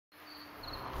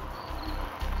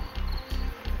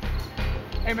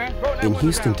In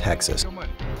Houston, Texas,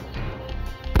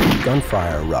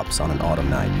 gunfire erupts on an autumn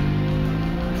night.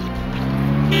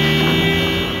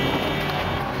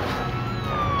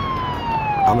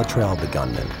 On the trail of the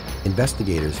gunman,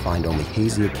 investigators find only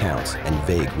hazy accounts and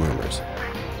vague rumors.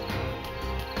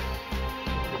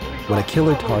 When a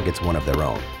killer targets one of their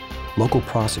own, local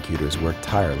prosecutors work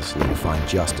tirelessly to find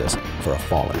justice for a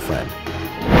fallen friend.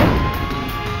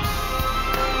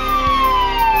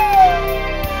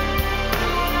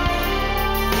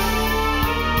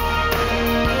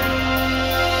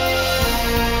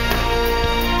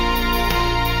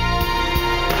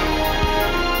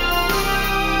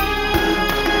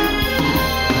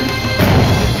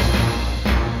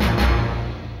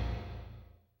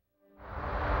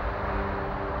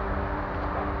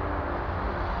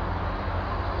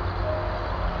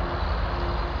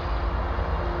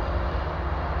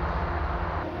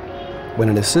 When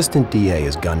an assistant DA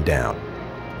is gunned down,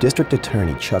 District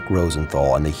Attorney Chuck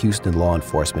Rosenthal and the Houston law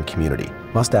enforcement community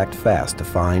must act fast to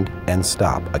find and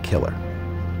stop a killer.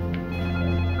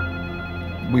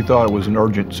 We thought it was an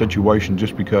urgent situation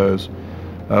just because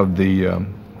of the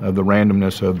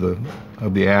randomness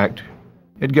of the act.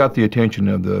 It got the attention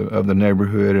of the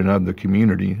neighborhood and of the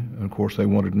community. And of course, they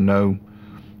wanted to know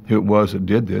who it was that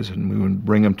did this, and we would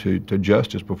bring them to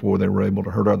justice before they were able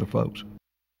to hurt other folks.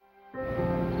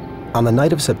 On the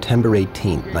night of September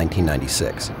 18,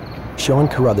 1996, Sean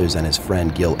Carruthers and his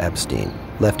friend Gil Epstein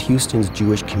left Houston's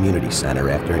Jewish Community Center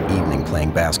after an evening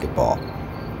playing basketball.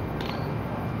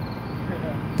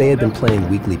 They had been playing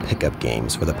weekly pickup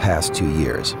games for the past 2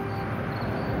 years.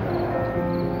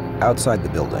 Outside the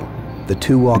building, the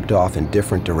two walked off in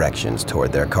different directions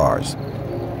toward their cars.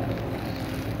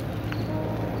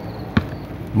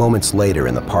 Moments later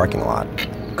in the parking lot,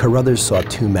 Carruthers saw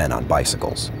two men on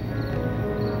bicycles.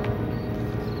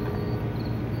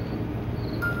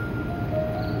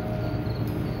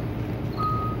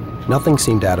 Nothing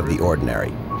seemed out of the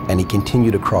ordinary, and he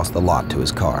continued across the lot to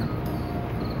his car.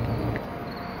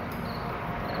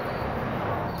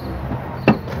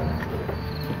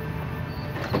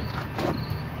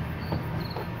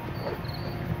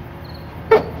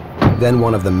 Then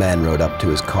one of the men rode up to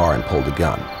his car and pulled a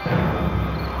gun.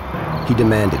 He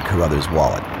demanded Carruthers'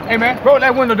 wallet. Hey man, roll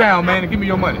that window down, man, and give me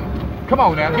your money. Come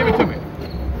on now, give it to me.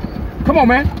 Come on,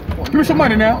 man, give me some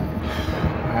money now.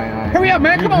 Hurry up,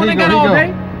 man, come on, they got all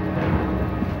day.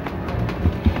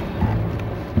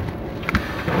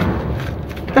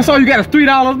 That's all you got is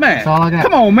 $3, man. That's all I got.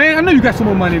 Come on, man. I know you got some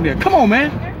more money in there. Come on, man.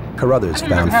 Carruthers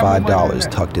found $5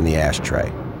 tucked in the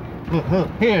ashtray. Look,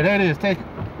 here, that is. Take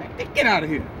it. Get out of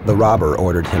here. The robber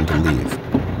ordered him to leave.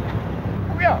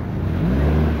 Hurry up.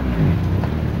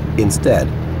 Instead,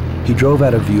 he drove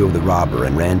out of view of the robber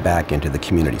and ran back into the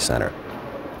community center.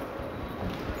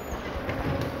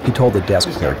 He told the desk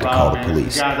clerk to call the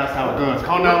police, Guys, that's how it goes.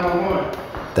 Call 911.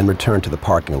 then returned to the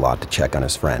parking lot to check on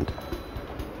his friend.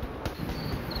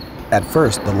 At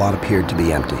first, the lot appeared to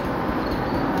be empty.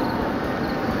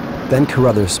 Then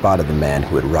Carruthers spotted the man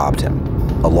who had robbed him,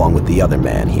 along with the other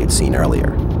man he had seen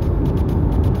earlier.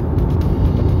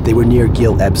 They were near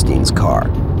Gil Epstein's car.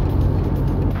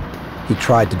 He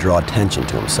tried to draw attention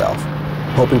to himself,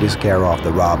 hoping to scare off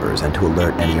the robbers and to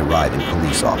alert any arriving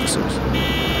police officers.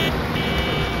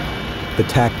 The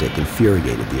tactic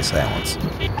infuriated the assailants.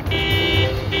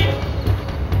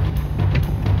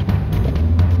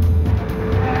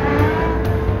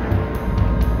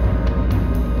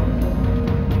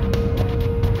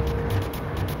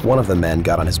 One of the men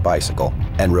got on his bicycle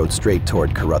and rode straight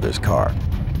toward Carruthers' car.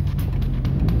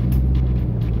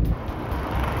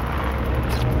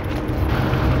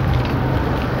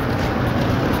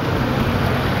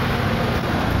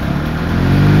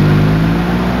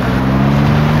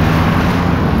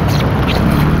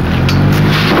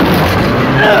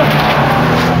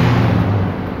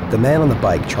 The man on the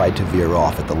bike tried to veer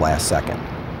off at the last second,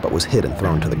 but was hit and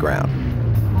thrown to the ground.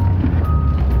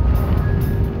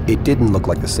 It didn't look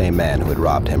like the same man who had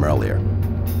robbed him earlier.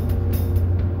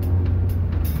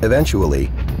 Eventually,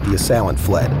 the assailant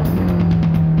fled.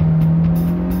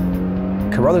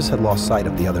 Carruthers had lost sight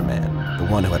of the other man, the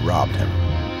one who had robbed him.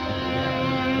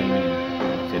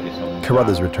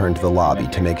 Carruthers returned to the lobby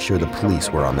to make sure the police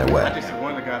were on their way. I just see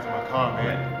one of the guys in my car,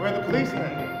 man. Where are the police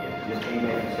at?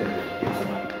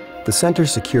 The center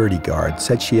security guard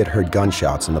said she had heard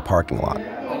gunshots in the parking lot.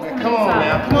 Come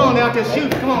on now, just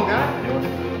shoot. Come on,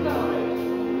 guys.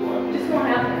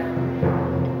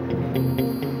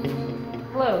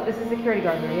 Hello, this is security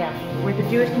guard here, yeah. We're at the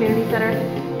Jewish Community Center.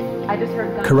 I just heard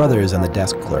gunshots. Carruthers and the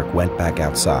desk clerk went back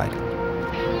outside.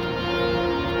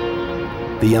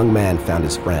 The young man found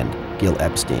his friend, Gil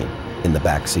Epstein, in the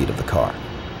back seat of the car.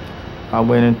 I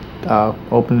went and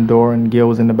opened the door, and Gil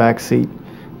was in the back seat.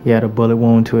 He had a bullet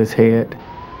wound to his head.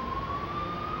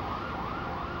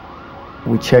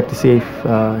 We checked to see if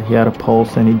he had a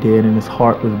pulse, and he did, and his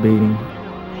heart was beating.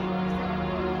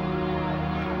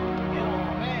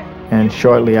 And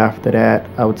shortly after that,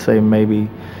 I would say maybe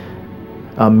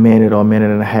a minute or a minute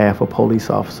and a half, a police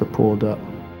officer pulled up.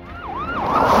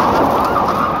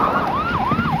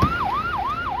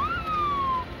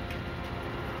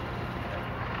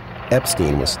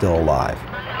 Epstein was still alive.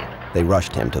 They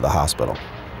rushed him to the hospital.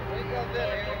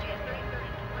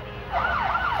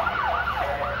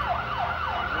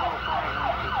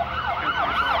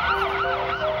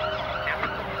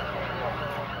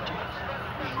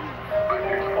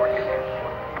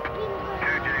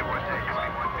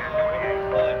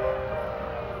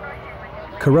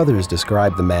 Carruthers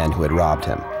described the man who had robbed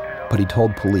him, but he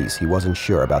told police he wasn't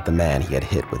sure about the man he had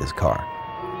hit with his car.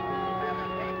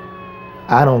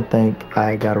 I don't think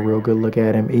I got a real good look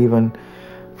at him, even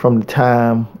from the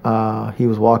time he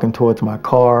was walking towards my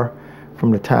car, from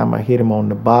the time I hit him on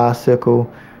the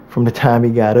bicycle, from the time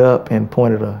he got up and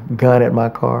pointed a gun at my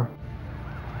car.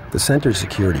 The center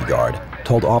security guard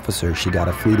told officers she got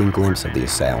a fleeting glimpse of the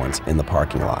assailants in the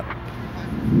parking lot.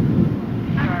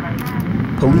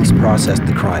 Police processed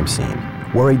the crime scene,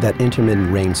 worried that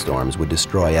intermittent rainstorms would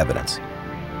destroy evidence.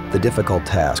 The difficult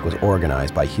task was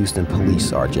organized by Houston Police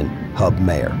Sergeant Hub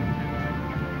Mayer.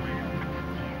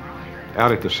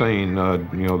 Out at the scene,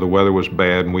 the weather was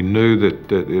bad, and we knew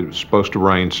that it was supposed to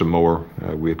rain some more.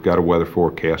 We had got a weather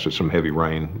forecast that some heavy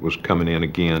rain was coming in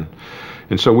again.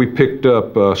 And so we picked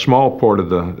up a small part of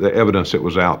the evidence that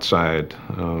was outside.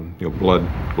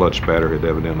 Blood spatter had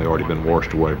evidently already been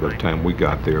washed away by the time we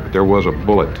got there. But there was a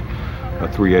bullet, a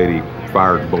 .380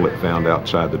 fired bullet found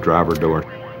outside the driver door.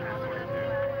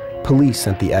 Police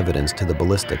sent the evidence to the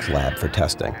ballistics lab for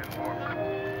testing.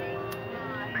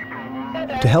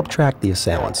 To help track the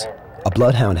assailants, a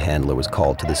bloodhound handler was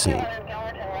called to the scene.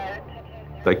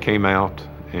 They came out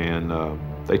and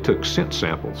they took scent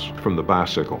samples from the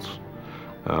bicycles.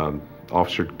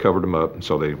 Officer covered them up, and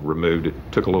so they removed it,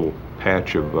 took a little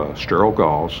patch of sterile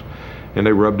gauze, and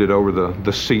they rubbed it over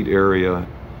the seat area,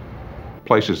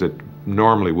 places that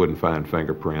normally wouldn't find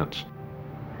fingerprints.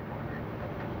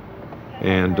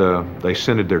 And they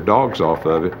scented their dogs off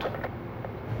of it.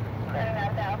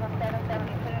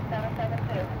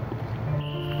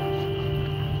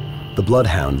 The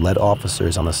bloodhound led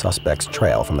officers on the suspect's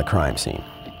trail from the crime scene.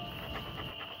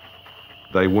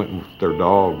 They went with their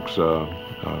dogs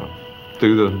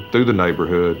through the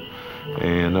neighborhood,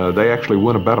 and they actually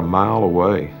went about a mile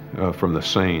away from the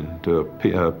scene to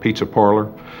a pizza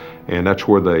parlor, and that's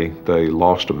where they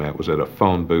lost them at, was at a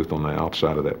phone booth on the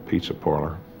outside of that pizza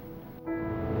parlor.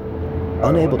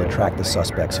 Unable to track the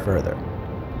suspects further,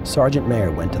 Sergeant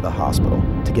Mayer went to the hospital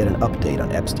to get an update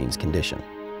on Epstein's condition.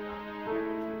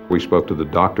 We spoke to the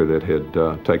doctor that had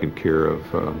taken care of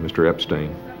Mr.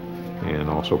 Epstein and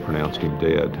also pronounced him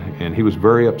dead, and he was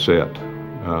very upset.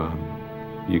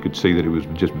 You could see that he was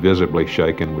just visibly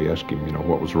shaken. We asked him,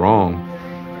 what was wrong,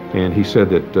 and he said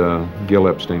that Gil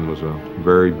Epstein was a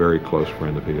very, very close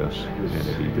friend of his, and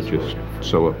that he was just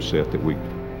so upset that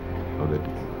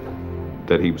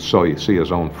that he saw see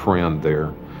his own friend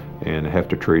there and have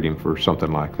to treat him for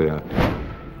something like that.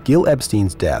 Gil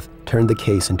Epstein's death turned the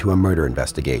case into a murder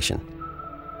investigation.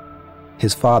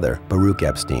 His father, Baruch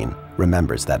Epstein,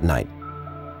 remembers that night.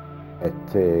 At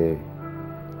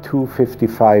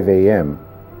 2:55 a.m.,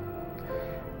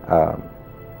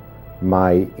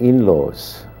 my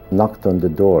in-laws knocked on the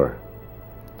door,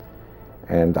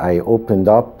 and I opened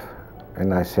up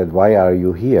and I said, "Why are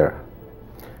you here?"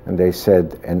 And they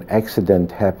said, "An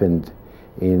accident happened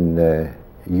in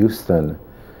Houston,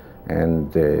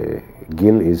 and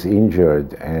Gil is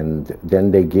injured." And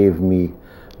then they gave me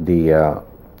the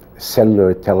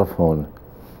cellular telephone,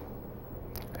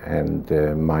 and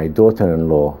my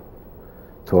daughter-in-law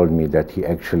told me that he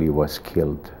actually was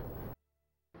killed.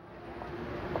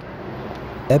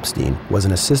 Epstein was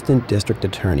an assistant district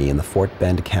attorney in the Fort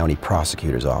Bend County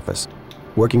Prosecutor's Office,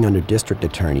 working under District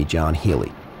Attorney John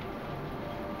Healy.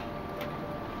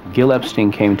 Gil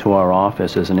Epstein came to our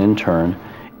office as an intern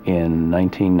in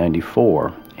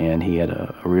 1994, and he had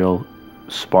a real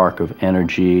spark of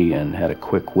energy and had a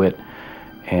quick wit,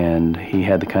 and he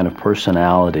had the kind of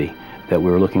personality that we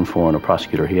were looking for in a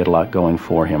prosecutor. He had a lot going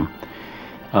for him.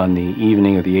 On the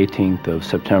evening of the 18th of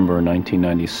September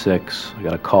 1996, I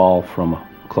got a call from a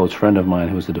close friend of mine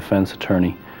who was a defense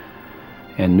attorney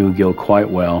and knew Gil quite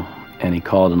well, and he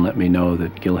called and let me know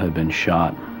that Gil had been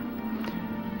shot.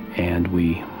 And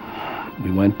we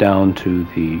went down to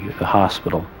the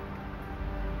hospital.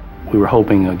 We were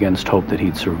hoping against hope that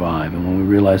he'd survive, and when we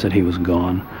realized that he was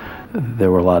gone,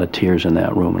 there were a lot of tears in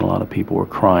that room, and a lot of people were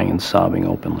crying and sobbing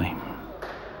openly.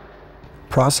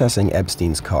 Processing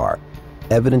Epstein's car,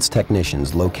 evidence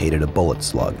technicians located a bullet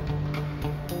slug.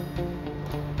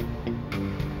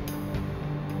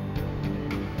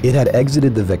 It had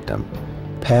exited the victim,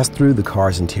 passed through the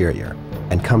car's interior,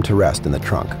 and come to rest in the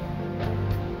trunk.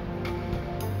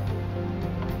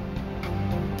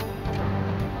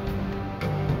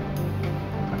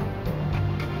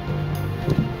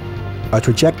 A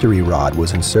trajectory rod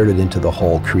was inserted into the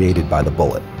hole created by the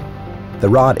bullet. The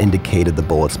rod indicated the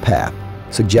bullet's path,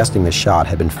 suggesting the shot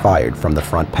had been fired from the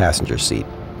front passenger seat.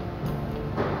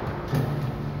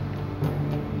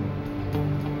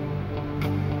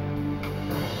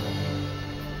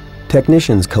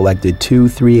 Technicians collected 2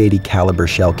 .380 caliber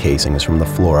shell casings from the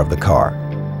floor of the car.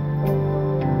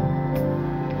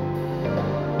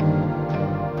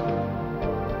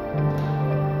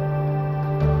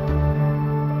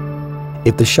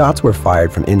 If the shots were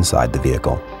fired from inside the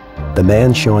vehicle, the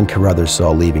man Sean Carruthers saw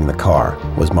leaving the car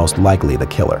was most likely the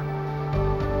killer.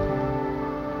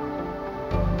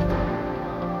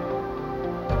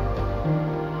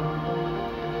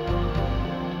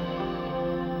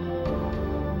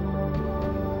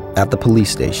 At the police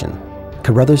station,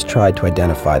 Carruthers tried to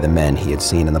identify the men he had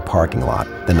seen in the parking lot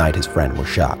the night his friend was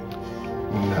shot.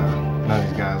 No, none of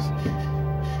these guys.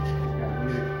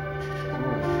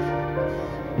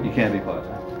 You can't be close.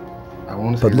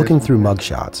 But looking through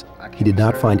mugshots, he did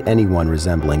not find anyone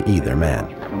resembling either man.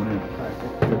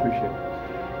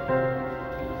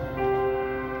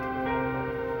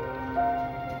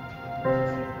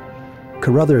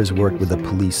 Carruthers worked with a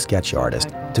police sketch artist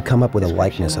to come up with a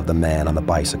likeness of the man on the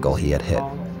bicycle he had hit.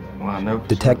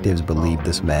 Detectives believed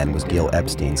this man was Gil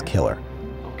Epstein's killer.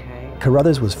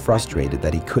 Carruthers was frustrated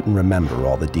that he couldn't remember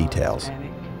all the details.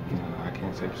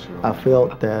 I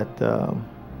felt that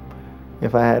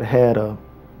if I had had a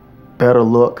better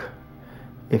look,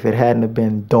 if it hadn't have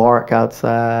been dark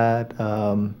outside,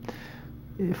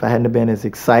 if I hadn't have been as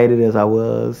excited as I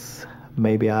was,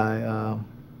 maybe I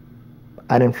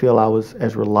didn't feel I was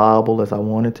as reliable as I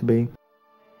wanted to be.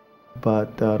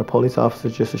 But the police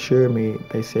officers just assured me,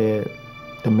 they said,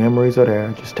 the memories are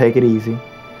there, just take it easy,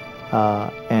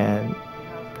 and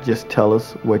just tell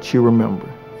us what you remember,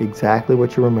 exactly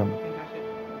what you remember.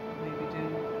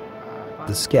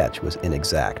 The sketch was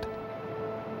inexact.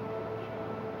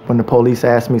 When the police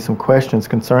asked me some questions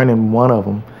concerning one of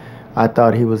them, I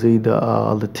thought he was either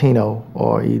a Latino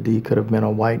or he could have been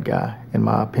a white guy, in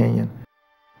my opinion.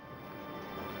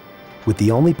 With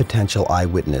the only potential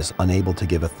eyewitness unable to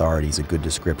give authorities a good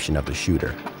description of the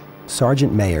shooter,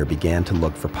 Sergeant Mayer began to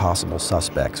look for possible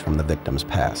suspects from the victim's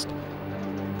past.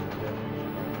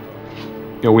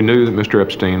 You know, we knew that Mr.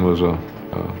 Epstein was a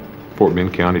Fort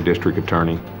Bend County District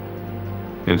Attorney,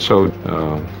 and so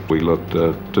we looked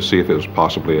to see if it was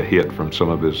possibly a hit from some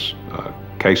of his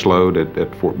caseload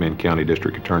at Fort Bend County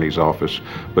District Attorney's office,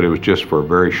 but it was just for a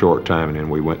very short time, and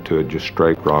then we went to a just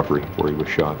straight robbery where he was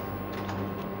shot.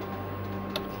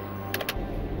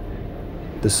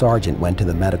 The sergeant went to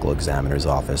the medical examiner's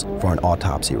office for an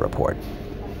autopsy report.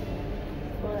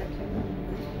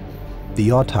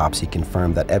 The autopsy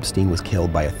confirmed that Epstein was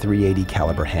killed by a .380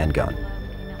 caliber handgun.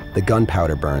 The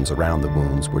gunpowder burns around the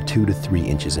wounds were 2 to 3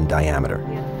 inches in diameter,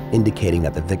 indicating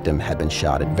that the victim had been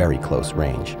shot at very close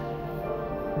range.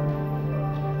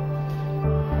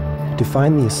 To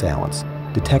find the assailants,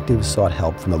 detectives sought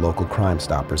help from the local Crime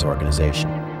Stoppers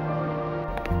organization.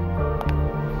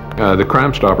 The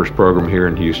Crime Stoppers program here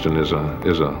in Houston is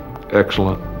a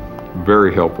excellent,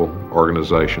 very helpful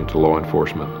organization to law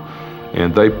enforcement.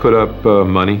 And they put up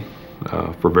money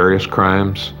for various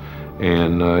crimes,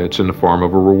 and it's in the form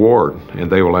of a reward.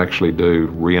 And they will actually do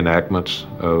reenactments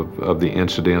of the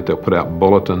incident. They'll put out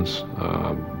bulletins.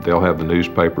 They'll have the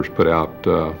newspapers put out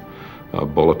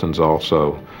bulletins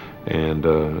also. And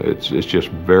it's just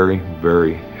very,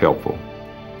 very helpful.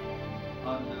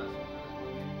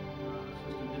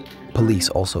 Police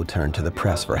also turned to the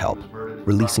press for help,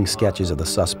 releasing sketches of the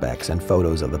suspects and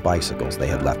photos of the bicycles they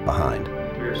had left behind.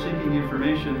 We are seeking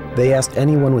information. They asked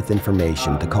anyone with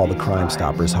information to call the Crime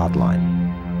Stoppers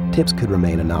hotline. Tips could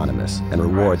remain anonymous, and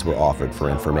rewards were offered for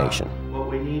information. What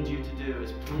we need you to do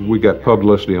is We got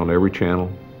publicity on every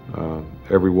channel.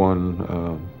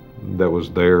 Everyone that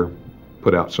was there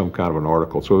put out some kind of an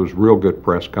article, so it was a real good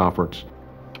press conference.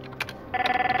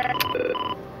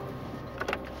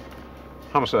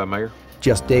 Homicide, Mayor.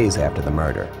 Just days after the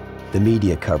murder, the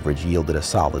media coverage yielded a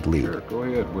solid lead. Sure, go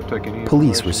ahead. We'll take any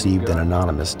Police information received you an got.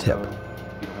 anonymous tip. You don't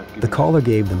have to give The me- caller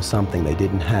gave them something they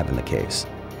didn't have in the case,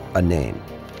 a name.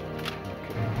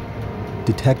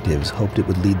 Detectives hoped it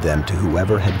would lead them to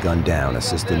whoever had gunned down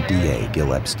Assistant DA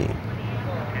Gil Epstein.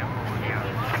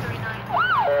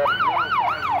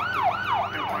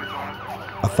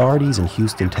 Authorities in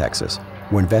Houston, Texas,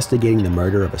 were investigating the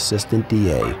murder of Assistant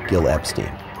DA Gil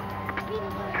Epstein.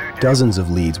 Dozens of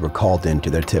leads were called in to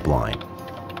their tip line.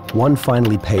 One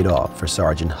finally paid off for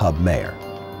Sergeant Hub Mayer.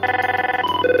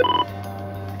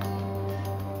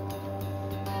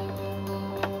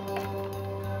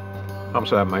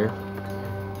 Homicide, Mayor.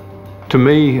 To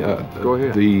me,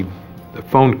 the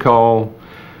phone call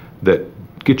that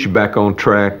gets you back on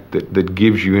track, that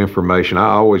gives you information, I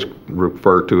always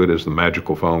refer to it as the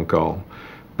magical phone call,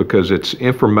 because it's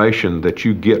information that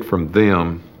you get from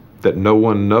them that no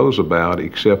one knows about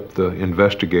except the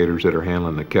investigators that are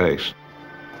handling the case.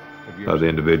 The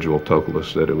individual told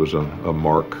us that it was a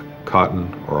Mark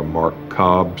Cotton or a Mark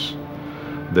Cobbs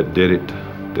that did it,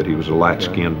 that he was a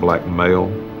light-skinned black male,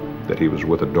 that he was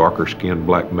with a darker-skinned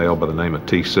black male by the name of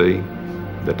TC,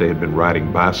 that they had been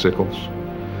riding bicycles,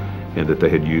 and that they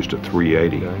had used a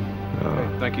 380.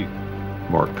 Thank you.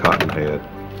 Mark Cotton had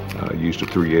used a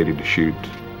 380 to shoot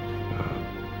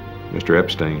Mr.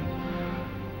 Epstein.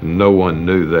 No one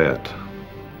knew that.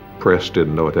 Press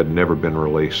didn't know it. Had never been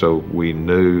released, so we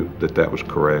knew that that was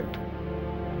correct.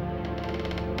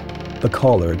 The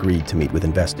caller agreed to meet with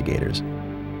investigators.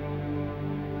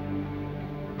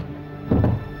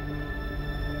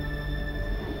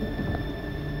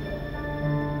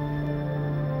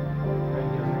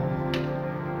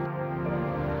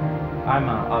 I'm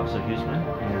Officer Huseman,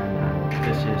 and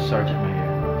this is Sergeant Mayer,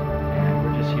 and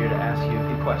we're just here to ask you a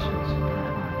few questions.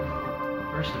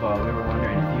 First of all, we were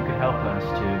wondering if you could help us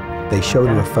to... They showed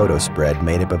her a photo spread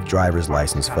made up of driver's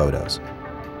license photos.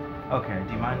 Okay,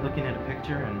 do you mind looking at a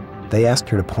picture and They asked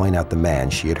her to point out the man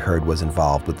she had heard was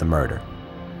involved with the murder.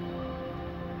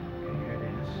 Okay, here it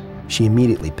is. She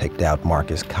immediately picked out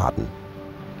Marcus Cotton.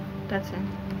 That's him,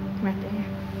 right there.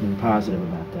 You're positive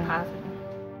about that? Positive.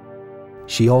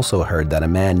 She also heard that a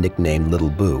man nicknamed Little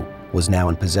Boo was now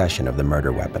in possession of the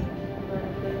murder weapon.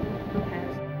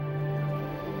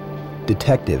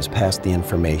 Detectives passed the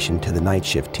information to the night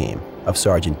shift team of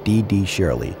Sergeant D.D.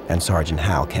 Shirley and Sergeant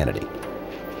Hal Kennedy.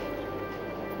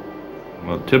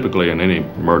 Well, typically in any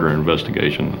murder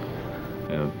investigation,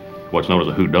 what's known as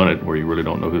a whodunit, where you really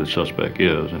don't know who the suspect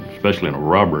is, and especially in a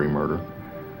robbery murder,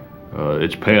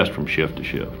 it's passed from shift to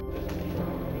shift.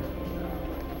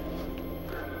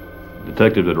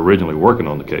 Detectives that are originally working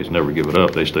on the case never give it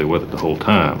up. They stay with it the whole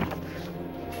time.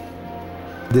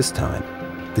 This time,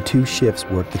 the two shifts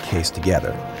worked the case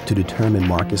together to determine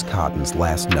Marcus Cotton's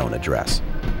last known address.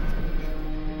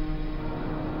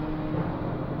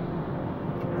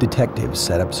 Detectives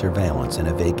set up surveillance in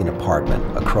a vacant apartment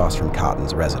across from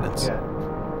Cotton's residence. Is that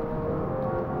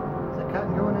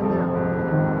Cotton going in there?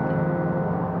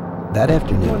 That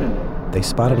afternoon, they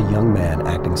spotted a young man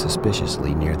acting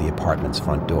suspiciously near the apartment's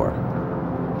front door.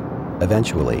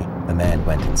 Eventually, the man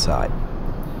went inside.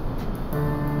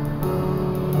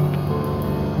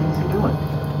 What's he doing?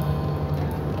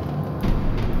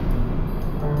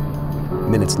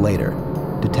 Minutes later,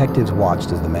 detectives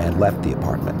watched as the man left the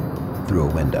apartment through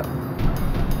a window.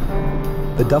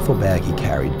 The duffel bag he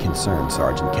carried concerned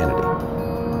Sergeant Kennedy.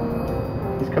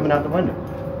 He's coming out the window.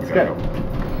 He's got it.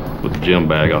 With the gym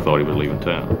bag, I thought he was leaving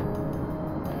town.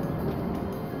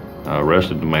 I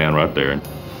arrested the man right there.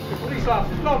 Police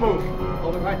officers, don't move.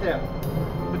 Hold it right there.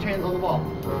 Put your hands on the wall.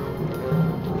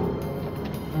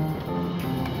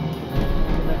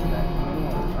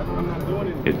 I'm not doing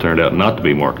anything. It turned out not to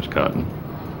be Marcus Cotton.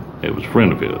 It was a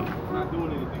friend of his. I'm not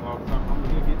doing anything all the time. I'm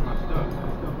here getting my stuff.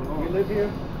 You live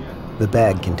here? Yeah. The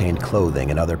bag contained clothing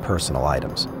and other personal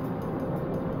items.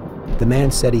 The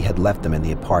man said he had left them in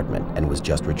the apartment and was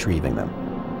just retrieving them.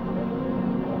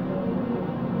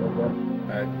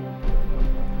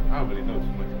 I don't really know too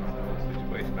much about the whole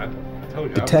situation. I told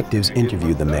you. Detectives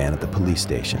interviewed the man at the police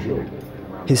station.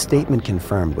 His statement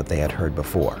confirmed what they had heard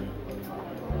before.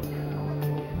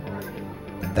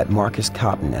 That Marcus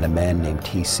Cotton and a man named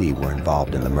TC were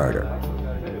involved in the murder.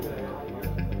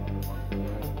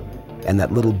 And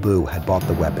that Little Boo had bought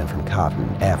the weapon from Cotton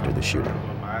after the shooting.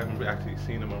 I haven't actually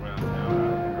seen him around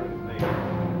town. I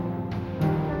haven't heard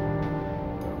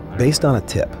his name. Based on a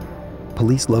tip,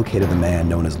 police located the man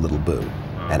known as Little Boo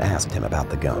and asked him about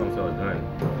the gun.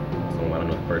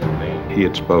 He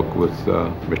had spoke with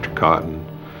Mr. Cotton,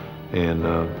 and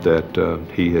that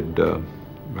he had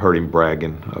heard him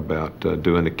bragging about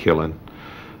doing the killing,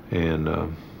 and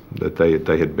that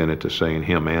they had been at the scene,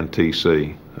 him and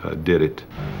TC did it,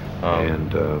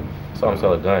 and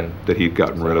that he had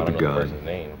gotten rid of the gun,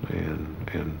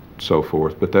 and so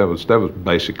forth. But that was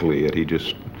basically it.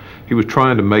 He He was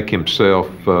trying to make himself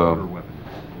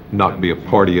not be a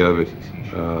party of it,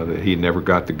 that he never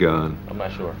got the gun. I'm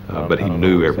not sure. But he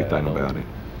knew everything about it.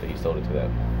 That he sold it to that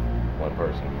one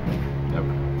person. Never.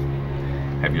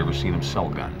 Have you ever seen him sell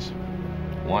guns?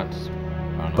 Once.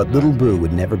 But Little Boo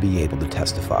would never be able to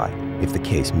testify if the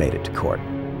case made it to court.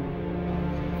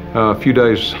 A few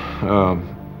days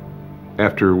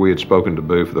after we had spoken to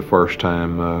Boo for the first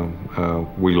time,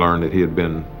 we learned that he had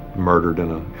been murdered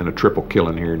in a triple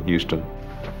killing here in Houston.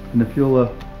 And if you'll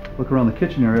look around the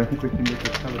kitchen area, I think we can get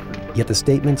this covered. Yet the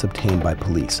statements obtained by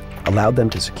police allowed them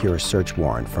to secure a search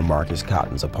warrant for Marcus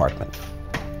Cotton's apartment.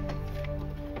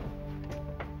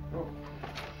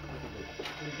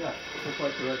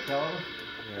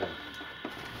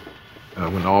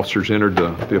 When the officers entered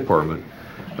the apartment,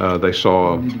 they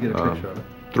saw a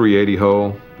 380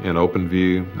 hole in open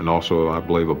view, and also, I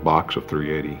believe, a box of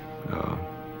 380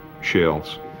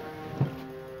 shells.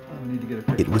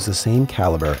 It was the same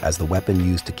caliber as the weapon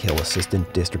used to kill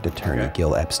Assistant District Attorney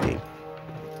Gil Epstein.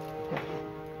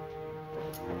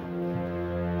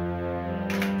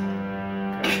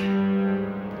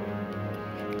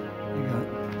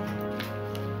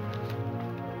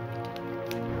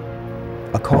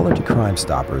 A caller to Crime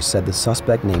Stoppers said the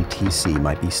suspect named TC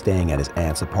might be staying at his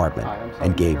aunt's apartment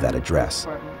and gave that address.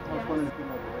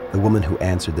 The woman who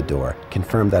answered the door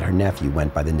confirmed that her nephew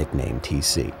went by the nickname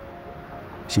TC.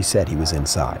 She said he was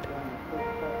inside.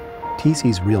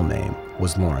 TC's real name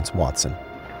was Lawrence Watson.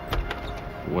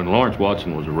 When Lawrence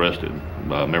Watson was arrested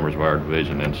by members of our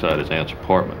division inside his aunt's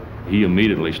apartment, he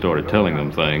immediately started telling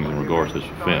them things in regards to this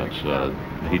offense.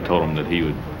 He told them that he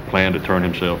would plan to turn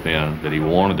himself in, that he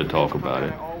wanted to talk about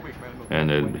it, and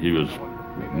that he was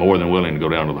more than willing to go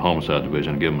down to the homicide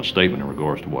division and give them a statement in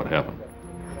regards to what happened.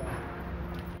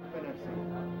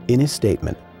 In his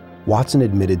statement, Watson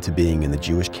admitted to being in the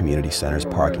Jewish Community Center's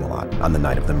parking lot on the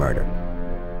night of the murder.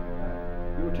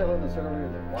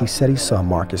 He said he saw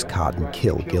Marcus Cotton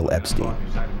kill Gil Epstein.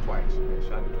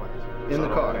 In the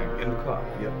car? In the car,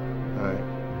 yep. All right.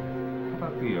 How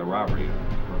about the robbery?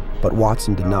 But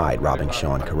Watson denied robbing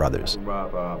Sean Carruthers.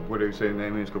 What do they say the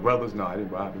name is? Carruthers? No, I didn't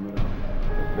rob him at all.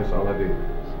 That's all I did.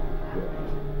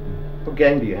 What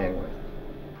gang do you hang with?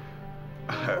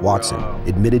 Watson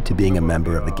admitted to being a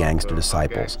member of the Gangster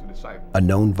Disciples, a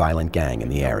known violent gang in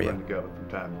the area. Together from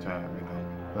time to time,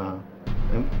 you know.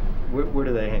 And where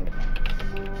do they hang?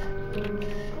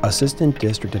 Assistant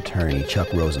District Attorney Chuck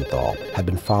Rosenthal had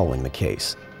been following the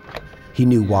case. He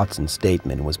knew Watson's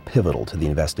statement was pivotal to the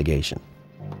investigation.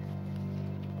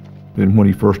 And when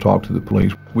he first talked to the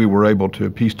police, we were able to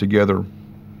piece together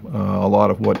a lot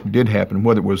of what did happen,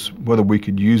 whether we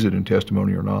could use it in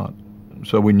testimony or not.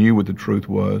 So we knew what the truth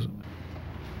was.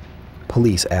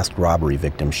 Police asked robbery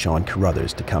victim Sean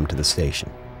Carruthers to come to the station.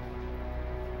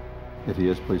 If he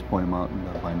is, please point him out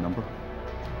by number.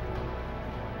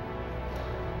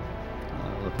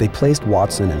 They placed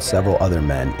Watson and several other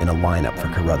men in a lineup for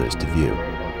Carruthers to view.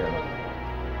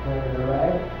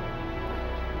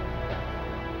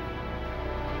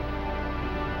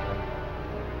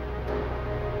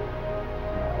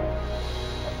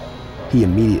 He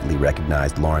immediately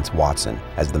recognized Lawrence Watson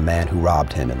as the man who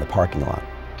robbed him in the parking lot.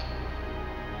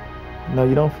 No,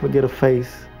 you don't forget a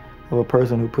face of a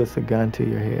person who puts a gun to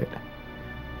your head.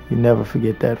 You never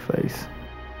forget that face.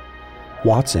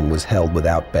 Watson was held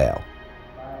without bail.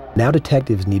 Now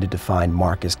detectives needed to find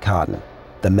Marcus Cotton,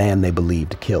 the man they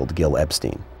believed killed Gil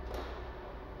Epstein.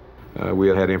 We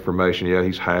had information, yeah,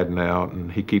 he's hiding out,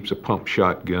 and he keeps a pump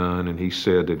shotgun, and he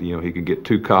said that, you know, he can get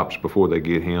 2 cops before they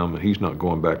get him, and he's not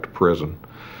going back to prison.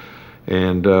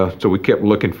 And so we kept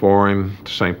looking for him. At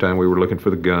the same time, we were looking for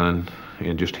the gun,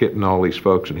 and just hitting all these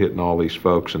folks and hitting all these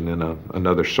folks, and then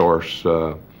another source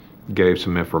gave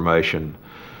some information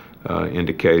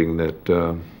indicating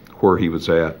that where he was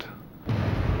at.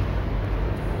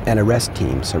 An arrest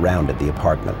team surrounded the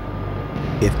apartment.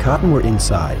 If Cotton were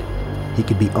inside, he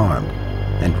could be armed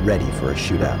and ready for a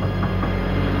shootout.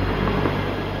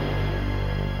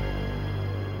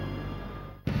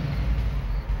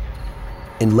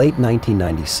 In late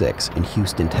 1996, in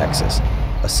Houston, Texas,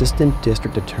 Assistant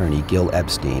District Attorney Gil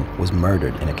Epstein was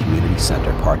murdered in a community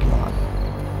center parking lot.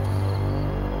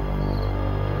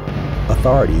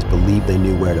 Authorities believed they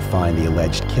knew where to find the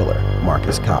alleged killer,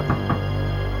 Marcus Cotton.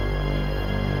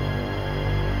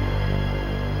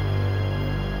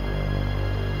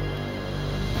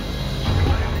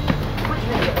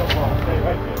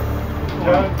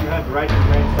 Judge, you have the right to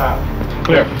remain silent.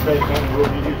 Clear. The state county will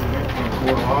be using it in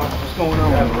court of law. What's going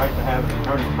on? You have the right to have an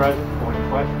attorney present for any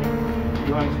question.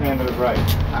 You understand those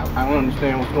rights? I don't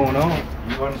understand what's going on.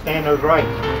 You understand those rights?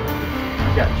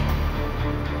 I got you.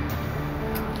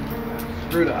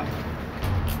 screwed up.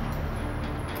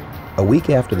 A week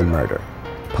after the murder,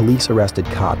 police arrested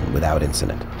Cotton without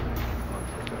incident.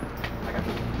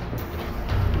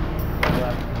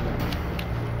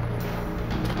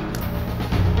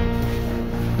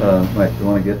 Mike, you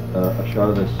want to get a shot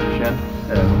of this shin? And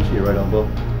let me see it right on both.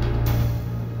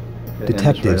 Okay,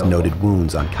 Detectives right noted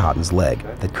wounds on Cotton's leg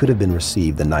that could have been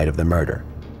received the night of the murder,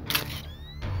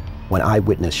 when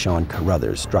eyewitness Sean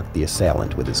Carruthers struck the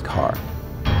assailant with his car.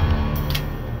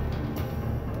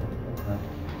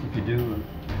 If you do...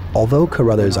 Although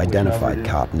Carruthers identified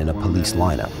Cotton in a police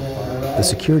lineup, the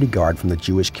security guard from the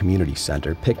Jewish Community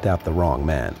Center picked out the wrong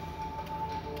man.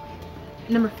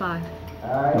 Number 5.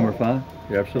 Number 5?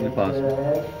 You're absolutely positive.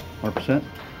 100%?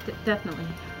 Definitely.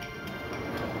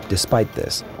 Despite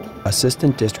this,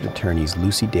 Assistant District Attorneys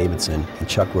Lucy Davidson and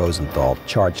Chuck Rosenthal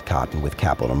charged Cotton with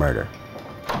capital murder.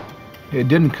 It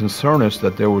didn't concern us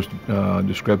that there was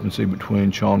discrepancy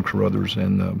between Sean Carruthers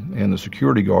and the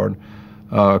security guard.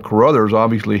 Carruthers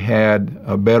obviously had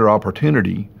a better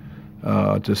opportunity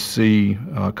to see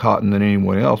Cotton than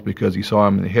anyone else because he saw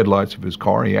him in the headlights of his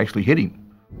car and he actually hit him.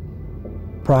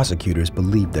 Prosecutors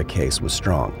believed their case was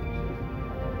strong.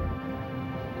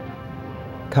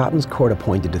 Cotton's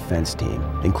court-appointed defense team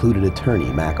included attorney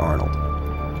Mac Arnold.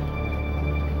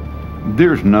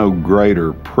 There's no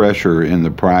greater pressure in the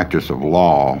practice of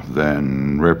law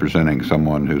than representing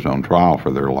someone who's on trial for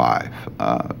their life.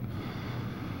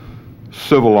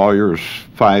 Civil lawyers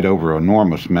fight over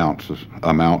enormous amounts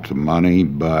of money,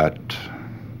 but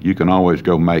you can always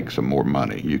go make some more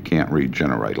money. You can't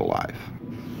regenerate a life.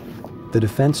 The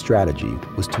defense strategy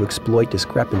was to exploit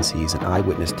discrepancies in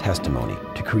eyewitness testimony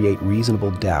to create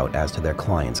reasonable doubt as to their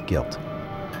client's guilt.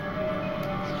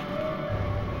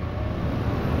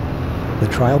 The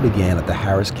trial began at the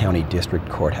Harris County District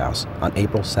Courthouse on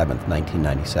April 7,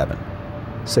 1997,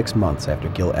 6 months after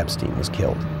Gil Epstein was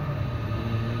killed.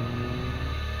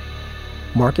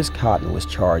 Marcus Cotton was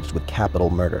charged with capital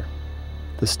murder.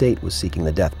 The state was seeking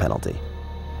the death penalty.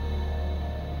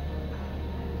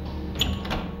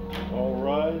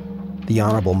 The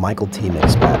Honorable Michael T.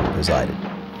 McSpadden presided.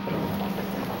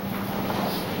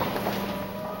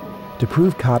 To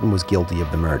prove Cotton was guilty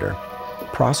of the murder,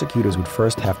 prosecutors would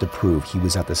first have to prove he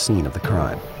was at the scene of the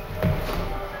crime.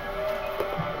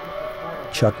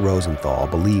 Chuck Rosenthal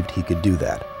believed he could do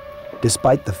that,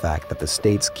 despite the fact that the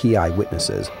state's key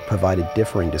eyewitnesses provided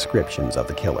differing descriptions of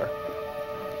the killer.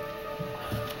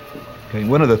 Okay,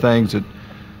 one of the things that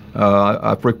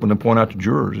I frequently point out to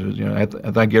jurors is, I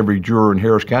think every juror in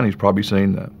Harris County has probably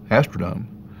seen the Astrodome.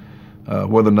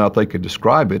 Whether or not they could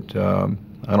describe it,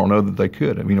 I don't know that they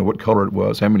could. I mean, what color it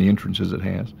was, how many entrances it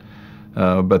has.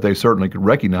 But they certainly could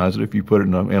recognize it if you put it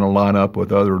in a lineup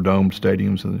with other domed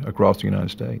stadiums across the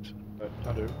United States.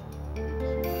 I do.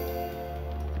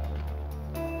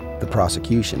 The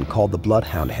prosecution called the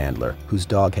bloodhound handler whose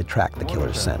dog had tracked the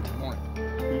killer's scent.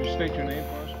 Could you state your name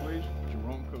for us, please?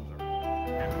 Jerome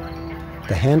Kuzer.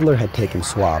 The handler had taken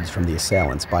swabs from the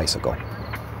assailant's bicycle.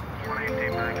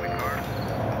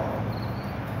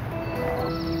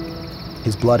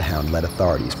 His bloodhound led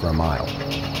authorities for a mile,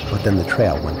 but then the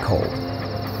trail went cold.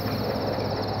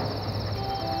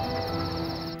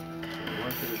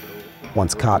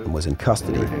 Once Cotton was in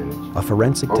custody, a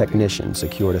forensic technician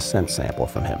secured a scent sample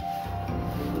from him.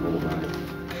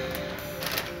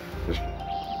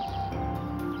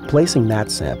 Placing that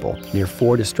sample near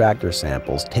 4 distractor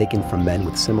samples taken from men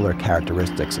with similar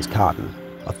characteristics as Cotton,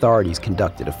 authorities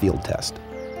conducted a field test.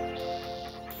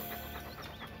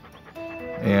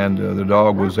 And the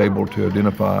dog was able to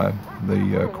identify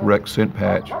the correct scent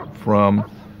patch from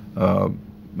a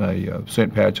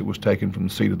scent patch that was taken from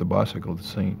the seat of the bicycle at the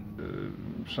scene.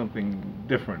 Something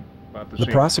different about the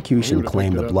prosecution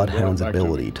claimed the bloodhound's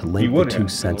ability to link the 2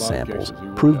 scent samples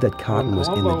proved that Cotton was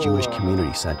in the Jewish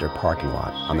Community Center parking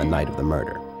lot on the night of the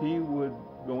murder. He would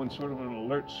go in sort of an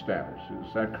alert status,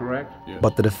 is that correct?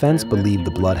 But the defense believed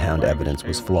the bloodhound evidence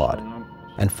was flawed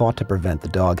and fought to prevent the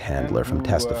dog handler from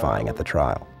testifying at the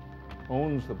trial.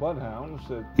 Owns the bloodhounds.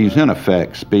 He's in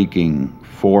effect speaking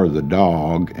for the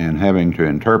dog and having to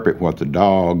interpret what the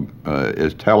dog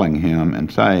is telling him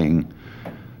and saying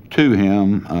to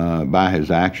him by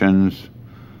his actions.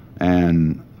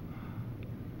 And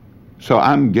so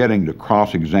I'm getting to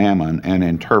cross-examine an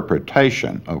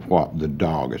interpretation of what the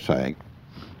dog is saying.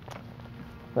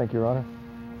 Thank you, Your Honor.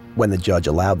 When the judge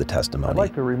allowed the testimony,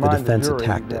 the defense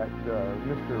attacked it.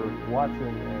 Mr. Watson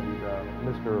and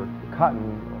Mr.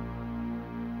 Cotton.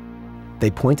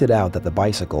 They pointed out that the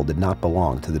bicycle did not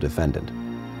belong to the defendant.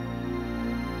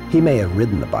 He may have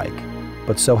ridden the bike,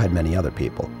 but so had many other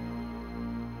people.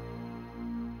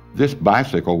 This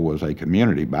bicycle was a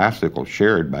community bicycle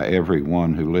shared by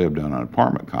everyone who lived in an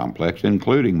apartment complex,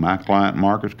 including my client,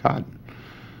 Marcus Cotton.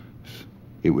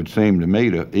 It would seem to me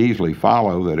to easily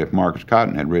follow that if Marcus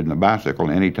Cotton had ridden a bicycle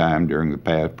any time during the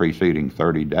past preceding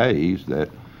 30 days, that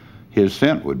his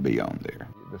scent would be on there.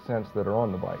 The scents that are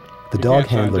on the bike. The dog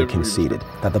handler conceded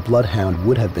that the bloodhound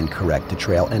would have been correct to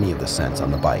trail any of the scents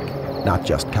on the bike, not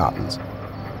just Cotton's.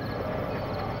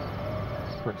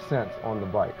 Different scents on the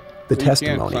bike. The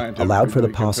testimony allowed for the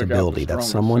possibility that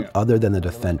someone other than the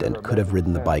defendant could have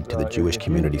ridden the bike to the Jewish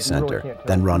Community Center,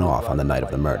 then run off on the night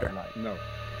of the murder. No.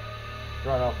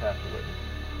 Run off past the witness.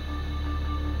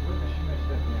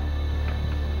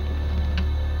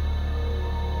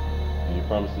 You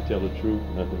promise to tell the truth,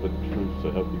 nothing but the truth,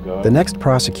 so help you God? The next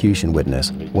prosecution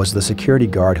witness was the security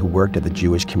guard who worked at the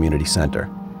Jewish Community Center.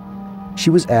 She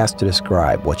was asked to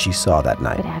describe what she saw that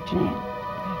night. Good afternoon.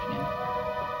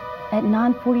 At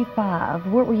 9:45,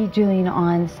 what were you doing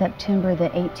on September the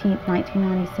 18th,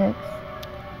 1996?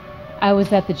 I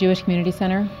was at the Jewish Community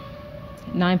Center.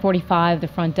 At 9:45, the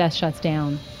front desk shuts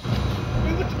down.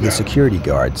 The security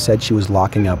guard said she was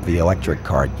locking up the electric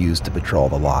cart used to patrol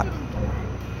the lot.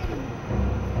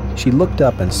 She looked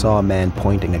up and saw a man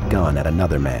pointing a gun at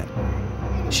another man.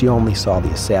 She only saw the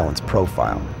assailant's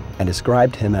profile and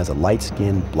described him as a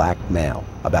light-skinned black male,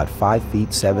 about 5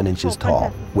 feet 7 inches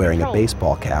tall, wearing a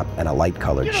baseball cap and a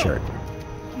light-colored shirt.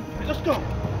 Let's go.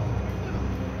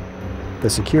 The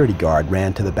security guard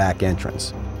ran to the back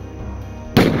entrance.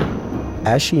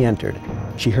 As she entered,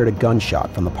 she heard a gunshot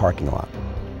from the parking lot.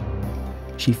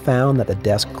 She found that the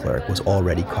desk clerk was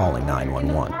already calling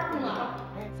 911.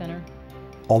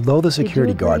 Although the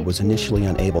security guard was initially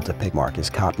unable to pick Marcus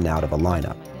Cotton out of a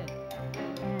lineup,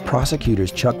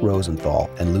 prosecutors Chuck Rosenthal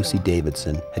and Lucy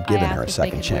Davidson had given her a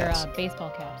second chance.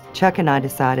 Chuck and I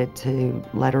decided to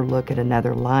let her look at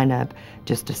another lineup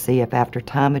just to see if after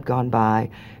time had gone by,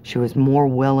 she was more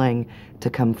willing to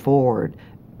come forward,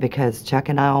 because Chuck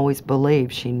and I always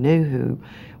believed she knew who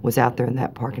was out there in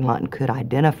that parking lot and could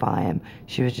identify him.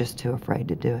 She was just too afraid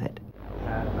to do it.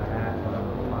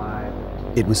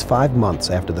 It was 5 months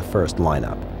after the first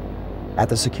lineup. At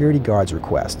the security guard's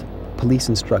request, police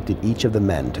instructed each of the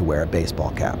men to wear a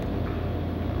baseball cap.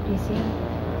 Do you see?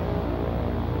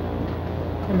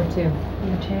 Number 2.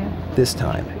 Number 2? This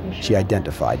time, she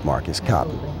identified Marcus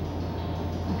Cotton.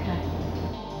 Okay.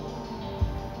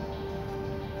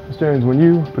 Mr. Aarons, when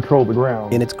you patrolled the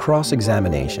ground... In its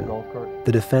cross-examination,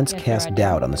 the defense cast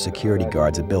doubt on the security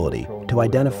guard's ability to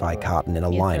identify Cotton in a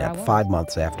lineup 5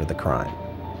 months after the crime.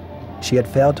 She had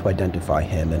failed to identify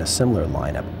him in a similar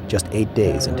lineup just 8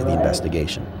 days into the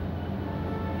investigation.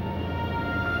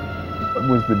 What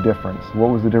was the difference?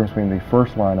 What was the difference between the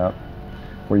first lineup,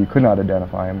 where you could not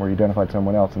identify him, where you identified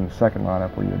someone else, and the second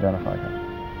lineup, where you identified him?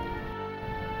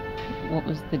 What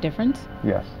was the difference?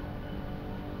 Yes.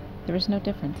 There was no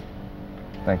difference.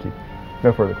 Thank you.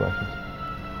 No further questions.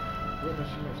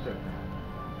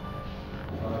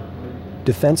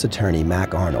 Defense attorney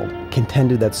Mac Arnold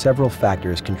contended that several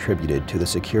factors contributed to the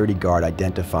security guard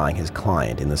identifying his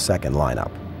client in the second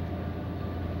lineup.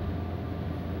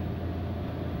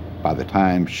 By the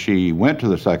time she went to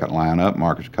the second lineup,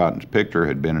 Marcus Cotton's picture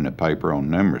had been in the paper on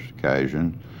numerous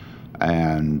occasions,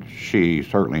 and she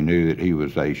certainly knew that he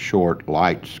was a short,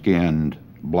 light-skinned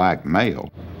black male.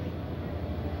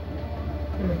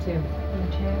 Number 2. Number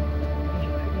 2?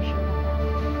 You're pretty sure about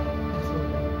that?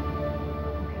 Absolutely.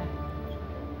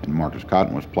 And Marcus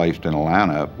Cotton was placed in a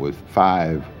lineup with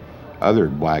 5 other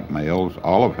black males,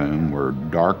 all of whom were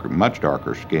darker, much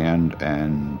darker skinned,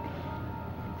 and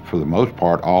for the most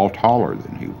part, all taller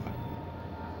than he was.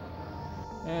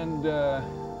 And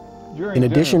in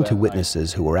addition to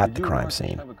witnesses who were at the crime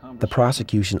scene, the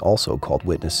prosecution also called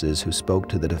witnesses who spoke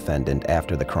to the defendant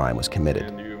after the crime was committed.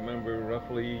 And do you remember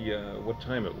roughly what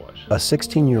time it was? A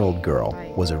 16-year-old girl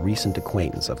was a recent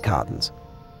acquaintance of Cotton's.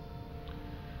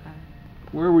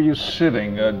 Where were you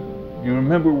sitting? Do you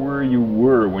remember where you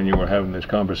were when you were having this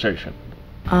conversation?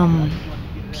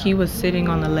 He was sitting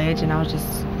on the ledge and I was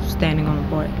just standing on the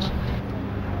porch.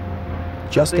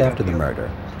 Just after the murder,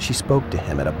 she spoke to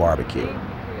him at a barbecue.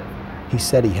 He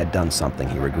said he had done something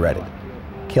he regretted,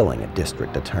 killing a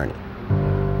district attorney.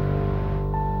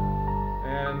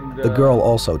 The girl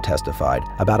also testified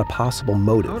about a possible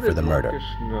motive for the murder.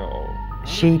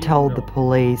 She told the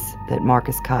police that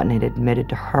Marcus Cotton had admitted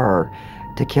to her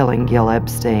to killing Gil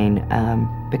Epstein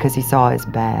because he saw his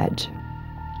badge.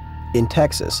 In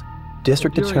Texas,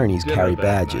 district attorneys carry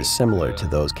badges similar to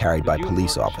those carried by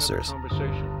police officers.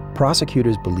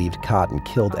 Prosecutors believed Cotton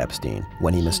killed Epstein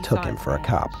when he mistook him for a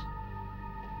cop.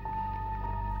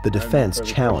 The defense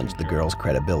challenged the girl's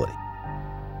credibility.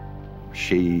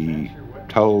 She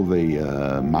told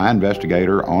my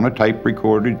investigator on a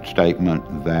tape-recorded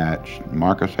statement that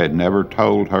Marcus had never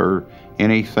told her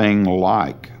anything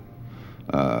like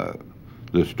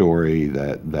the story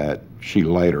that she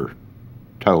later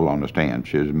told on the stand.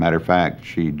 As a matter of fact,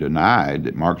 she denied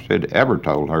that Marcus had ever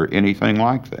told her anything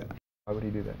like that. Why would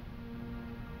he do that?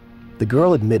 The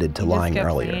girl admitted to He just lying kept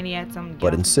earlier, saying he had some but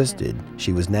guilt. insisted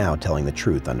she was now telling the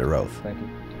truth under oath. Thank you.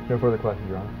 No further questions,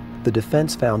 Your Honor. The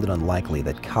defense found it unlikely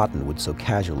that Cotton would so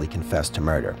casually confess to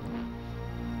murder.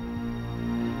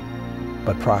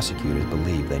 But prosecutors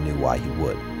believed they knew why he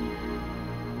would.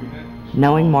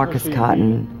 Knowing Marcus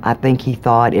Cotton, I think he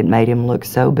thought it made him look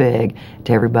so big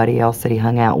to everybody else that he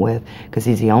hung out with, because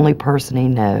he's the only person he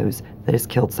knows that has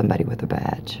killed somebody with a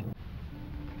badge.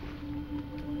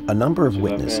 A number of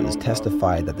witnesses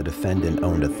testified that the defendant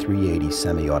owned a .380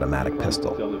 semi-automatic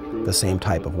pistol, the same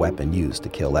type of weapon used to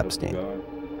kill Epstein.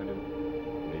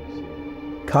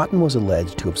 Cotton was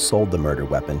alleged to have sold the murder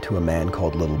weapon to a man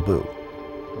called Little Boo,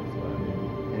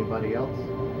 Anybody else?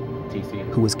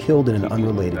 who was killed in an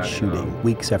unrelated shooting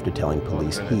weeks after telling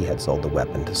police he had sold the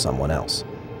weapon to someone else.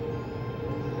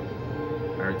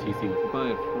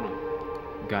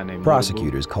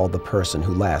 Prosecutors called the person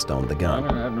who last owned the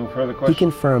gun. He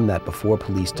confirmed that before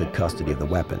police took custody of the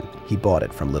weapon, he bought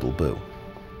it from Little Boo.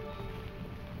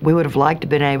 We would have liked to have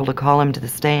been able to call him to the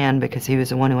stand because he was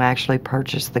the one who actually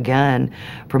purchased the gun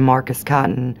from Marcus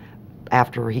Cotton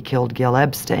after he killed Gil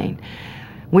Epstein.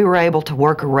 We were able to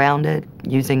work around it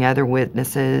using other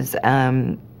witnesses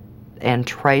and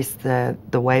trace the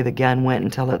way the gun went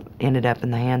until it ended up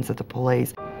in the hands of the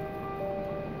police.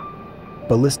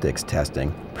 Ballistics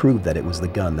testing proved that it was the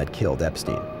gun that killed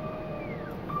Epstein.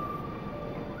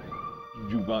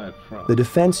 Did you buy it from? The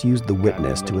defense used the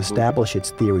witness to establish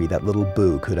its theory that Little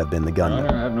Boo could have been the gunman.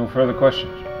 I have no further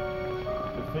questions.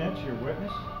 Defense, your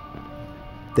witness?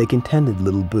 They contended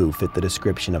Little Boo fit the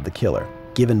description of the killer,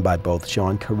 given by both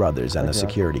Sean Carruthers and the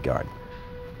security guard.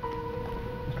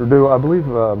 Mr. Dew, I believe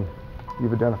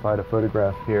you've identified a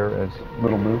photograph here as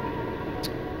Little Boo.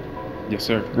 Yes,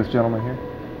 sir. This gentleman here?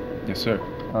 Yes, sir.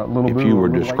 If you were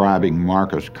describing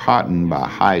Marcus Cotton by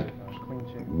height,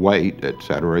 weight,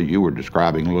 etc., you were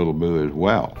describing Little Boo as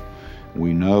well.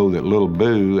 We know that Little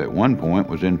Boo at one point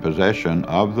was in possession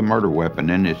of the murder weapon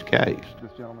in this case.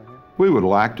 We would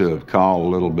like to have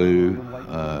called Little Boo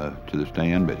to the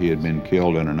stand, but he had been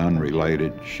killed in an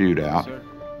unrelated shootout.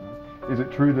 Is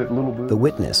it true that Little Boo... The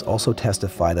witness also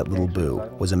testified that Little Boo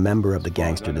was a member of the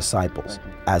Gangster Disciples,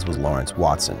 as was Lawrence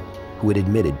Watson, who had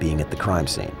admitted being at the crime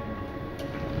scene.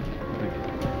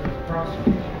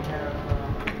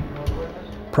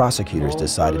 Prosecutors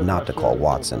decided not to call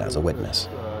Watson as a witness.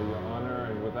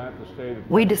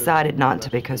 We decided not to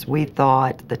because we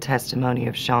thought the testimony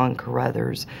of Sean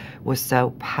Carruthers was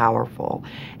so powerful,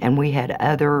 and we had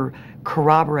other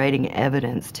corroborating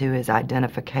evidence to his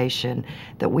identification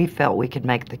that we felt we could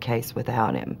make the case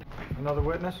without him. Another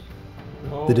witness?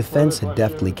 The defense had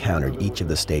deftly countered each of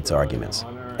the state's arguments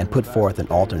and put forth an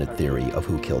alternate theory of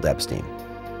who killed Epstein.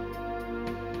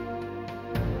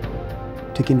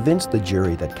 To convince the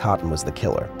jury that Cotton was the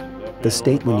killer, the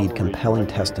state would need compelling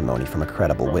testimony from a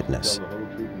credible witness.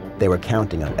 They were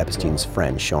counting on Epstein's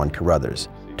friend, Sean Carruthers,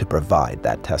 to provide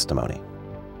that testimony.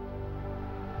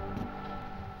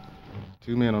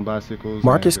 Two men on bicycles.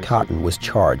 Marcus Cotton was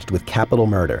charged with capital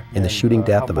murder in the shooting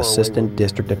death of Assistant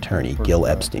District Attorney Gil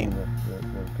Epstein.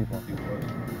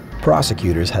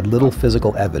 Prosecutors had little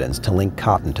physical evidence to link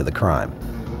Cotton to the crime.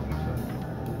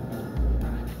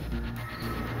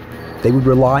 They would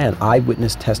rely on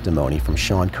eyewitness testimony from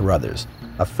Sean Carruthers,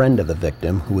 a friend of the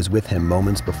victim who was with him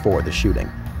moments before the shooting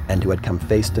and who had come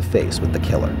face to face with the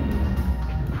killer.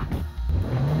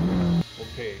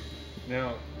 Okay,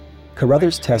 now...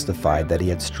 Carruthers testified that he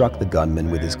had struck the gunman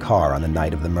with his car on the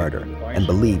night of the murder and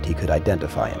believed he could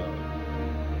identify him.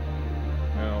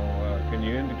 Now, can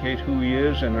you indicate who he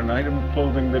is and an item of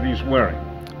clothing that he's wearing?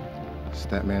 It's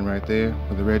that man right there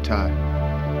with the red tie.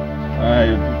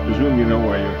 I presume you know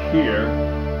why you're here.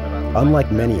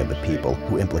 Unlike many of the people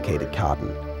who implicated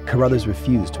Cotton, Carruthers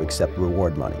refused to accept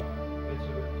reward money.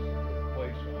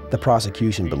 The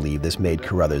prosecution believed this made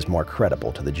Carruthers more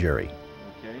credible to the jury.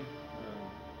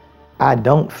 I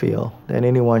don't feel that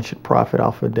anyone should profit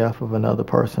off the death of another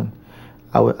person.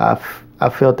 I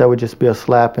felt that would just be a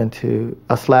slap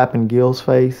in Gil's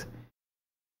face.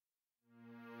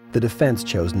 The defense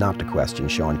chose not to question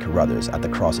Sean Carruthers at the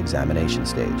cross-examination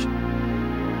stage.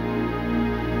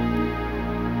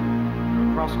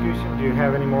 Prosecution, do you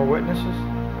have any more witnesses?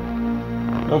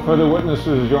 No further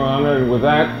witnesses, Your Honor, and with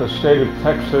that, the state of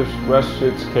Texas rests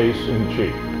its case in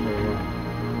chief.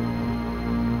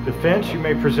 Defense, you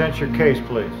may present your case,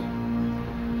 please.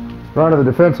 Your Honor, the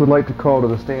defense would like to call to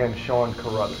the stand Sean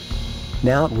Carruthers.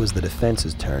 Now it was the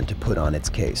defense's turn to put on its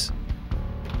case.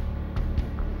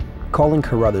 Calling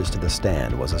Carruthers to the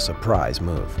stand was a surprise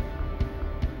move.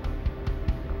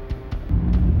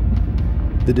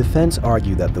 The defense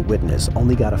argued that the witness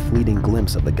only got a fleeting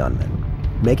glimpse of the gunman,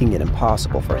 making it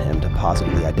impossible for him to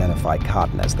positively identify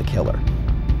Cotton as the killer.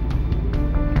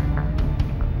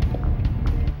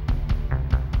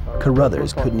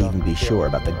 Carruthers couldn't even be sure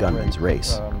about the gunman's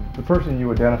race. The person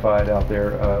you identified out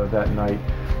there that night,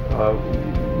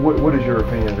 what is your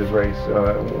opinion of his race?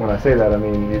 When I say that, I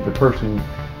mean the person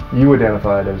you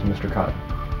identified as Mr. Cotton.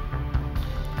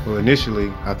 Well,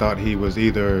 initially, I thought he was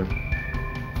either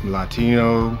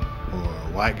Latino or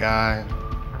a white guy.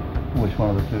 Which one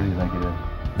of the two do you think it is?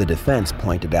 The defense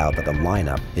pointed out that the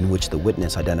lineup in which the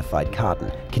witness identified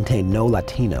Cotton contained no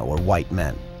Latino or white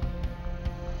men.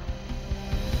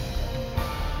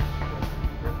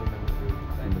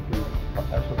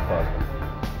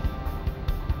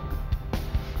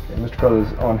 Mr.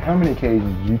 Carruthers, on how many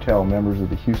occasions did you tell members of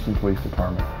the Houston Police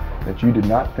Department that you did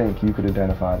not think you could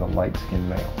identify the light-skinned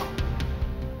male?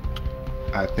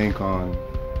 I think on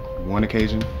one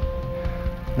occasion.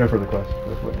 No further questions for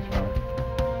this witness, Your Honor.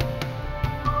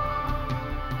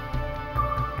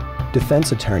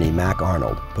 Defense attorney Mac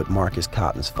Arnold put Marcus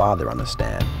Cotton's father on the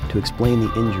stand to explain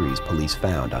the injuries police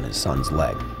found on his son's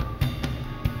leg.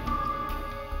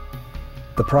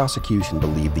 The prosecution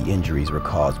believed the injuries were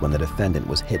caused when the defendant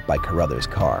was hit by Carruthers'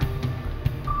 car.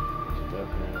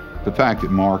 The fact that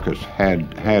Marcus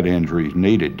had injuries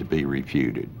needed to be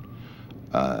refuted.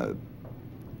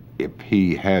 If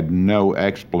he had no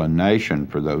explanation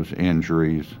for those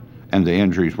injuries, and the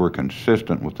injuries were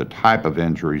consistent with the type of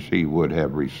injuries he would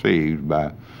have received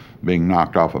by being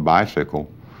knocked off a bicycle,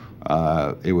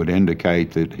 it would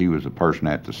indicate that he was the person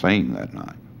at the scene that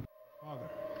night.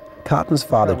 Cotton's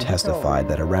father testified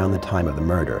that around the time of the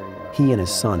murder, he and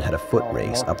his son had a foot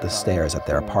race up the stairs at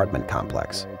their apartment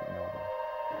complex.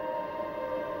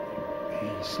 He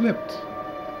slipped.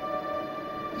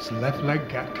 His left leg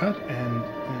got cut and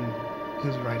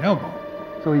his right elbow.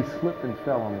 So he slipped and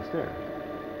fell on the stairs?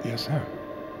 Yes, sir.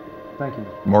 Thank you.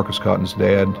 Marcus Cotton's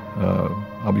dad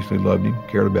obviously loved him,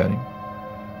 cared about him,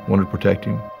 wanted to protect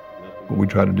him. What we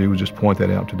tried to do was just point that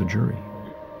out to the jury.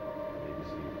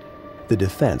 The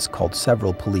defense called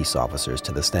several police officers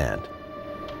to the stand.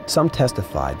 Some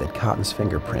testified that Cotton's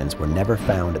fingerprints were never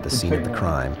found at the scene of the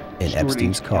crime, in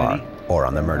Epstein's car, or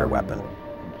on the murder weapon.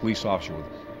 Police officer with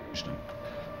Houston.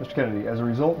 Mr. Kennedy, as a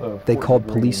result of... They called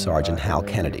Police Sergeant Hal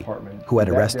Kennedy, who had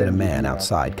arrested a man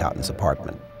outside Cotton's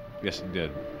apartment. Yes, he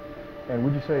did. And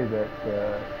would you say that...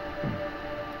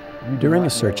 During a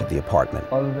search of the apartment,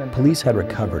 police had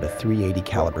recovered a .380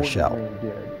 caliber shell.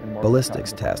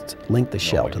 Ballistics tests linked the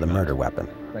shell to the murder weapon.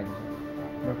 Thank you, sir.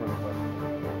 No further questions.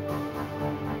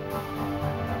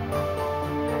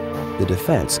 The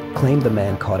defense claimed the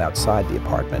man caught outside the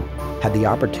apartment had the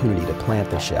opportunity to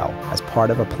plant the shell as part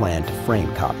of a plan to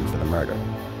frame Cotton for the murder.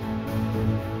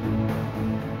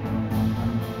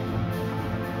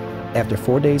 After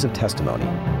 4 days of testimony,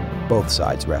 both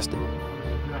sides rested.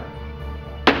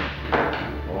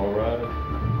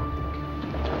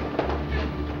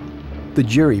 The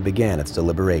jury began its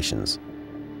deliberations.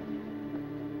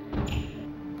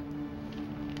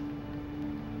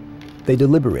 They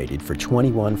deliberated for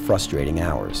 21 frustrating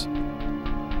hours.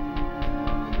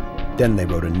 Then they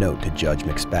wrote a note to Judge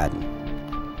McSpadden.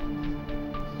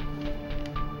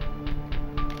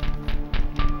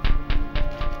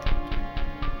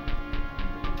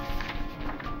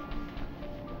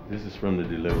 This is from the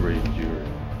deliberating jury.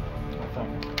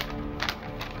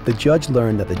 The judge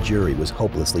learned that the jury was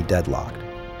hopelessly deadlocked.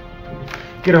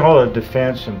 Get a hold of the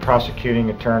defense and prosecuting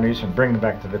attorneys and bring them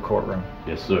back to the courtroom.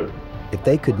 Yes, sir. If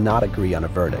they could not agree on a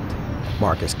verdict,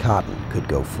 Marcus Cotton could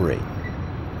go free.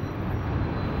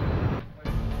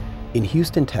 In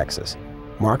Houston, Texas,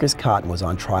 Marcus Cotton was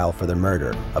on trial for the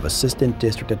murder of Assistant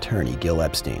District Attorney Gil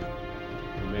Epstein.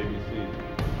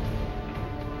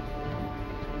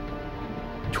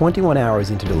 21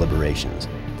 hours into deliberations,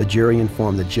 the jury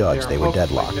informed the judge they were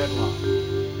deadlocked.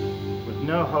 With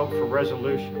no hope for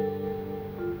resolution.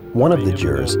 One of the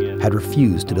jurors had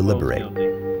refused to deliberate.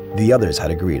 The others had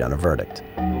agreed on a verdict.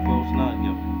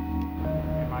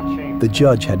 The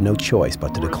judge had no choice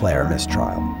but to declare a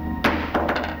mistrial.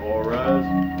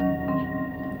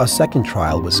 A second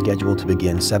trial was scheduled to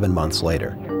begin 7 months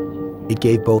later. It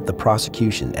gave both the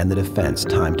prosecution and the defense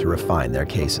time to refine their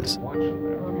cases.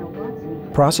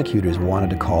 Prosecutors wanted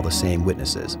to call the same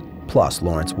witnesses, plus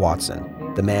Lawrence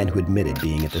Watson, the man who admitted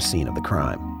being at the scene of the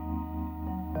crime.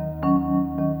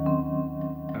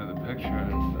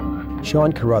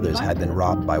 Sean Carruthers had been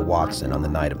robbed by Watson on the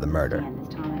night of the murder.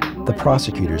 The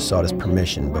prosecutors sought his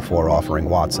permission before offering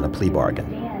Watson a plea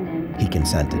bargain. He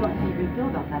consented.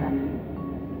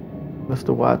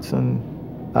 Mr. Watson,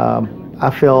 I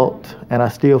felt, and I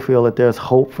still feel, that there's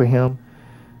hope for him.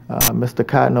 Mr.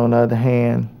 Cotton, on the other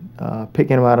hand,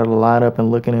 picking him out of the lineup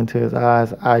and looking into his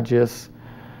eyes, I just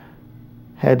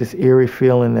had this eerie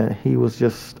feeling that he was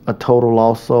just a total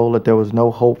lost soul, that there was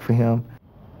no hope for him.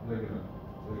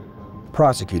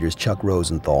 Prosecutors Chuck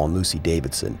Rosenthal and Lucy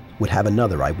Davidson would have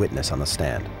another eyewitness on the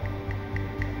stand.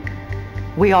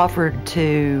 We offered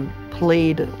to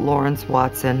plead Lawrence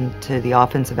Watson to the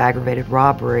offense of aggravated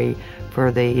robbery for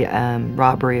the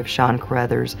robbery of Sean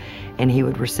Carruthers, and he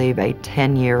would receive a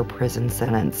 10-year prison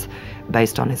sentence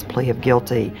based on his plea of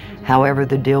guilty. However,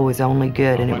 the deal was only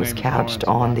good, and it was couched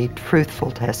on the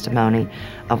truthful testimony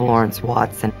of Lawrence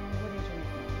Watson.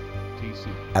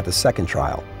 At the second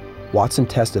trial, Watson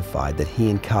testified that he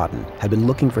and Cotton had been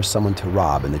looking for someone to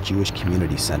rob in the Jewish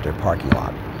Community Center parking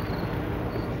lot.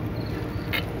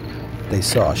 They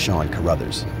saw Sean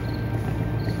Carruthers.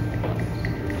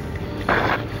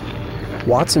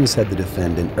 Watson said the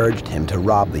defendant urged him to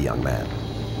rob the young man.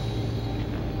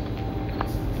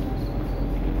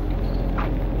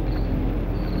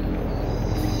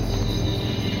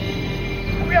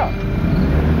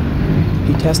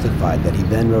 He testified that he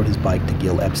then rode his bike to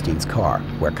Gil Epstein's car,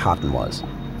 where Cotton was.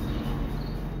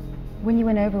 When you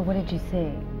went over, what did you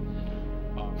see?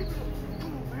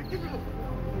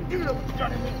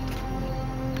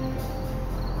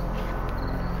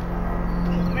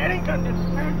 Man, ain't got this.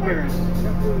 Man, where is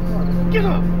it? Get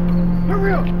up!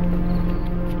 Hurry up!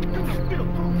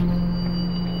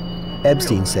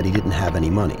 Epstein said he didn't have any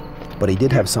money, but he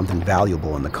did have something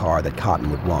valuable in the car that Cotton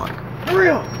would want. Hurry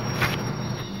up!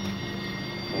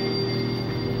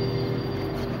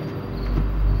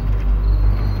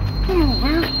 Come on,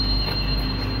 man.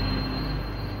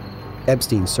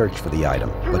 Epstein searched for the item,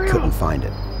 but couldn't find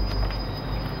it.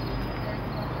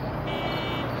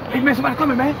 Hey, man, somebody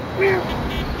coming, man. Where?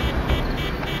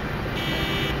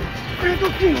 Man,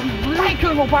 don't kill him. I ain't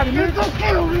killing nobody, man. Don't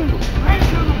kill him. I ain't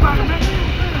killing nobody, man.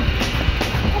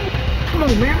 Come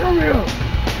on, man. Hurry up.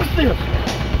 What's this?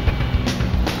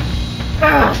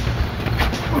 Ah!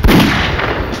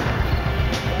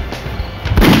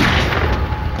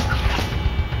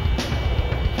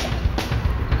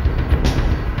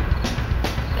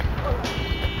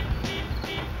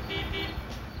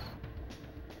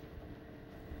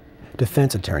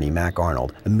 Defense attorney Mac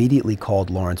Arnold immediately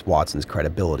called Lawrence Watson's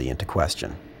credibility into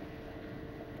question.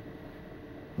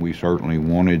 We certainly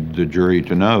wanted the jury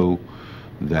to know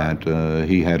that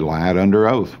he had lied under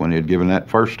oath when he had given that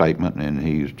first statement, and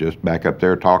he's just back up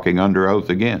there talking under oath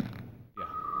again.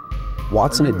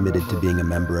 Watson admitted to being a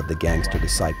member of the Gangster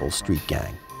Disciples street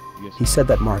gang. He said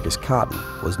that Marcus Cotton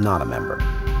was not a member.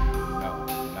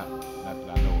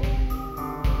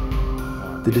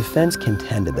 The defense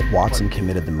contended that Watson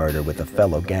committed the murder with a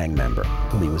fellow gang member,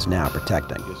 whom he was now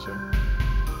protecting. Yes, sir.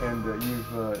 And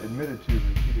you've admitted to a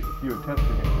few attempts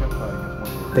against testifying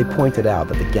against one of They pointed out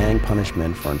that the gang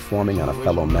punishment for informing on a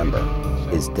fellow member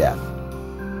is death.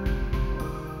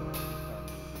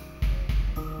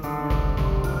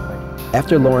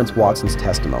 After Lawrence Watson's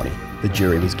testimony, the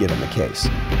jury was given the case.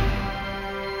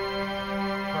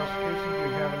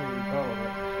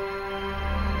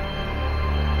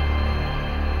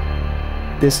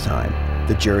 This time,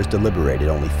 the jurors deliberated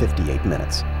only 58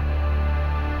 minutes.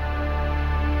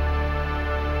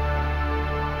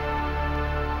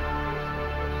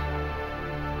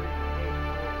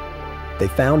 They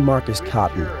found Marcus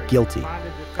Cotton guilty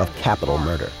of capital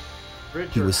murder.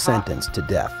 He was sentenced to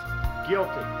death.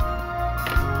 Guilty.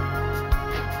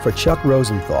 For Chuck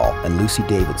Rosenthal and Lucy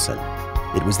Davidson,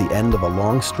 it was the end of a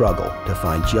long struggle to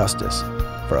find justice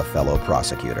for a fellow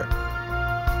prosecutor.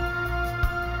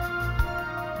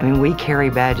 I mean, we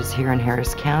carry badges here in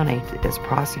Harris County as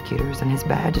prosecutors, and his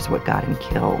badge is what got him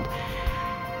killed.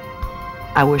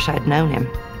 I wish I'd known him.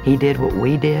 He did what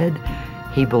we did.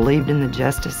 He believed in the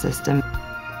justice system.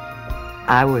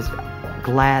 I was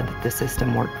glad that the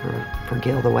system worked for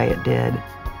Gil the way it did.